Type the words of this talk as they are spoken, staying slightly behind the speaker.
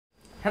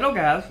Hello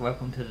guys,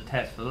 welcome to the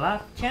Tats for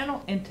Life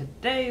channel, and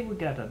today we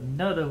got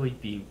another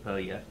review for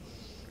you.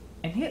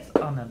 And it's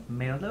on a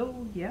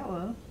Mello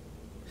Yello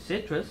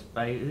citrus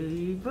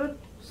flavored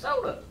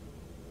soda.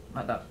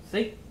 Like that,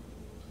 see?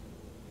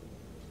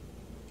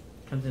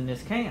 Comes in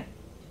this can.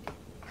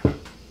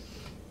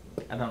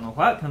 I don't know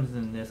why it comes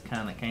in this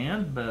kind of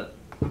can, but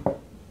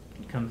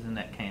it comes in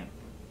that can.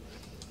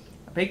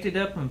 I picked it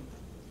up and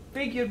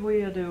figured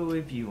we'd do a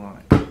review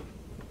on it.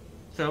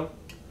 So,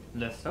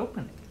 let's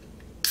open it.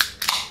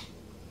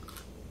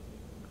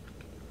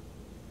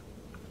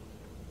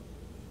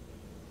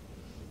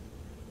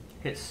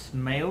 It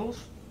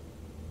smells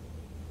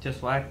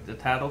just like the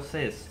title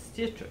says,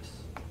 citrus.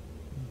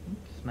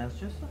 Smells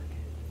just like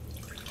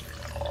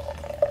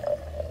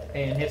it.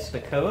 And it's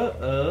the color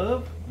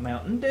of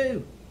Mountain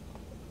Dew.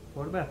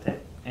 What about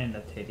that? And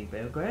the teddy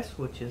bear grass,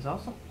 which is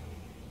awesome.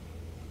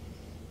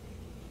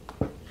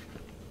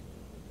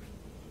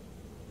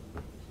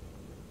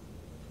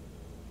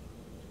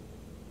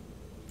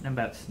 I'm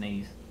about to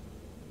sneeze.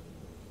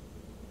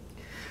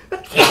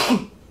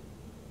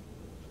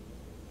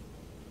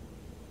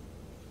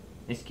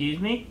 Excuse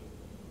me?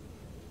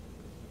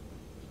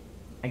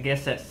 I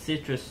guess that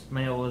citrus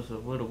smell was a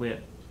little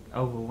bit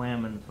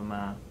overwhelming for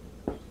my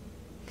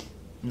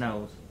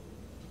nose.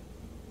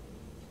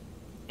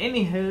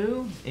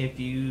 Anywho, if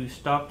you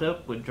stopped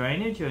up with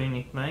drainage or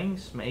anything,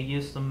 smell you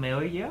some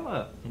Mello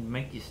Yello and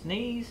make you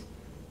sneeze,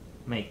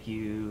 make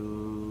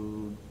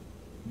you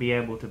be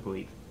able to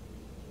breathe.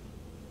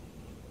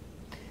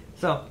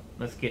 So,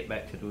 let's get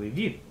back to the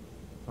review.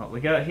 What we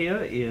got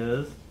here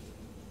is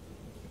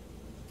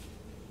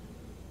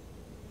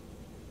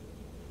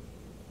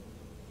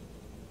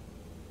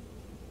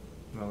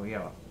Mello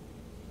Yello.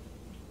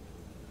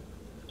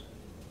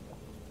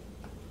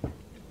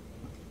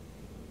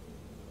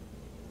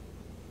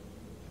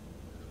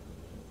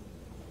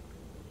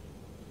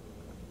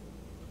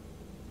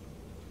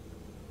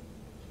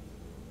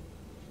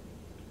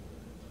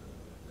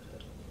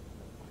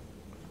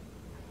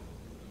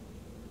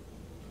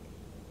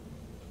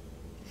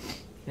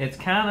 It's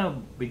kind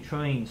of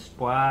between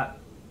Sprite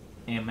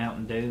and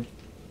Mountain Dew.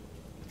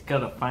 It's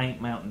got a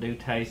faint Mountain Dew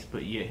taste,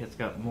 but yet it's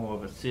got more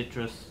of a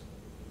citrus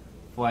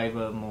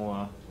flavor,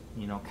 more,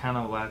 you know, kind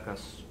of like a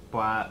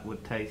Sprite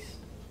would taste,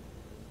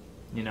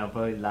 you know,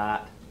 very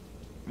light.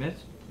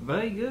 It's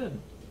very good.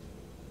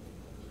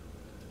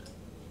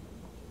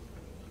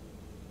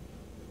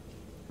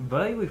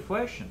 Very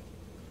refreshing.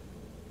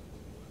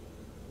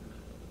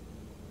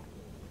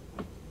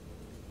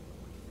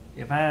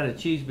 If I had to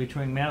choose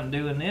between Mountain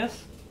Dew and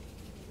this,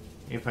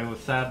 if they were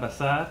side by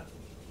side,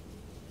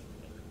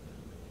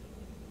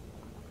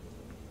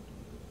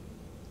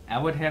 I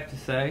would have to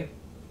say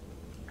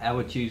I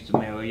would choose the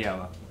Mello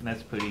Yello.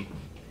 That's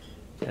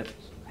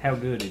how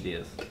good it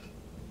is.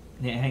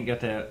 It ain't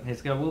got that.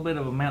 It's got a little bit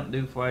of a Mountain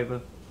Dew flavor,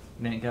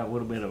 and then it got a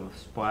little bit of a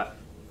Sprite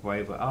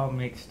flavor, all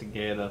mixed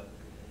together.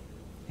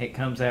 It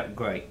comes out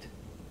great.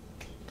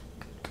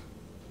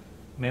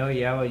 Mello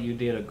Yello, you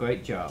did a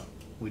great job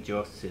with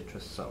your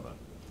citrus soda.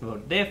 We'll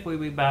definitely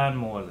be buying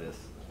more of this.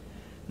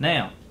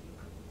 Now,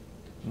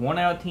 1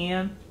 out of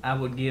 10, I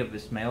would give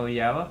this Mello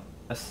Yello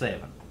a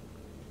 7.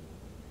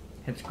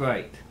 It's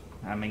great.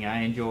 I mean,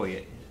 I enjoy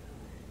it.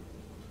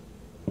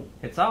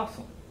 It's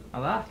awesome. I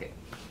like it.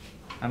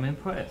 I'm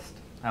impressed.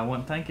 I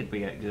wouldn't think it'd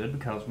be that good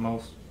because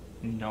most,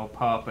 you know,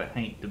 pop it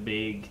ain't the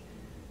big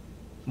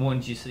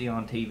ones you see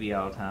on TV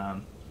all the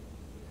time.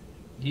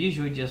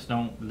 Usually just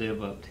don't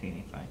live up to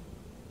anything.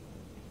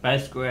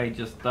 Basically, I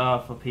just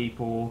thought for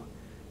people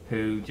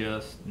who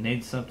just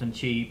need something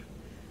cheap,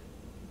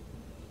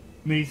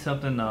 need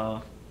something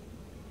now,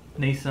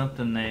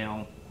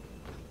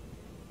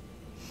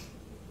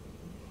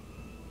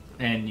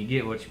 and you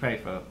get what you pay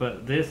for.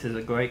 But this is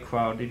a great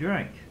quality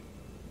drink.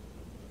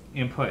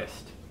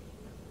 Impressed.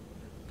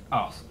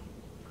 Awesome.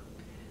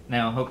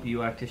 Now, I hope you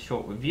like this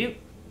short review.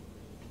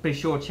 Be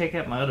sure to check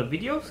out my other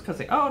videos because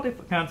they're all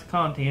different kinds of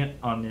content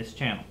on this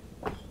channel.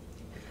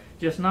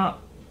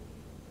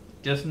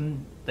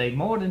 They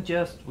more than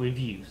just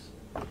reviews.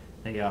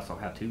 They also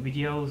have 2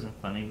 videos and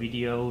funny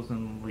videos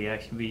and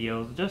reaction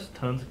videos. Just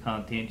tons of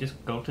content.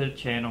 Just go to the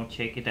channel,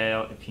 check it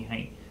out. If you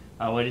ain't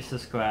already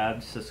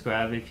subscribed,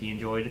 subscribe if you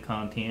enjoy the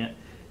content.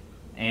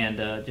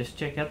 And just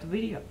check out the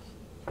videos.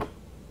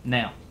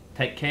 Now,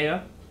 take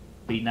care.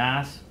 Be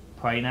nice.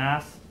 Play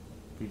nice.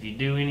 If you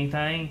do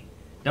anything,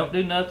 don't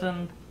do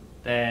nothing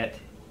that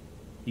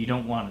you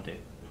don't want to do.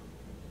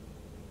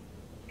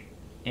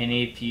 And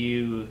if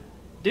you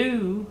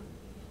do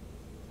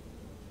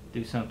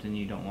something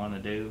you don't want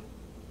to do,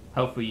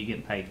 hopefully you're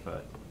getting paid for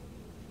it.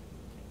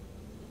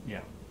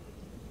 Yeah.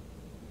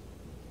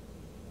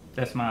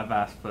 That's my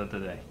advice for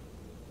today.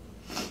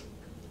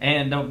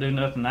 And don't do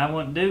nothing I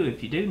wouldn't do.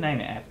 If you do, name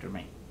it after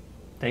me.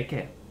 Take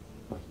care.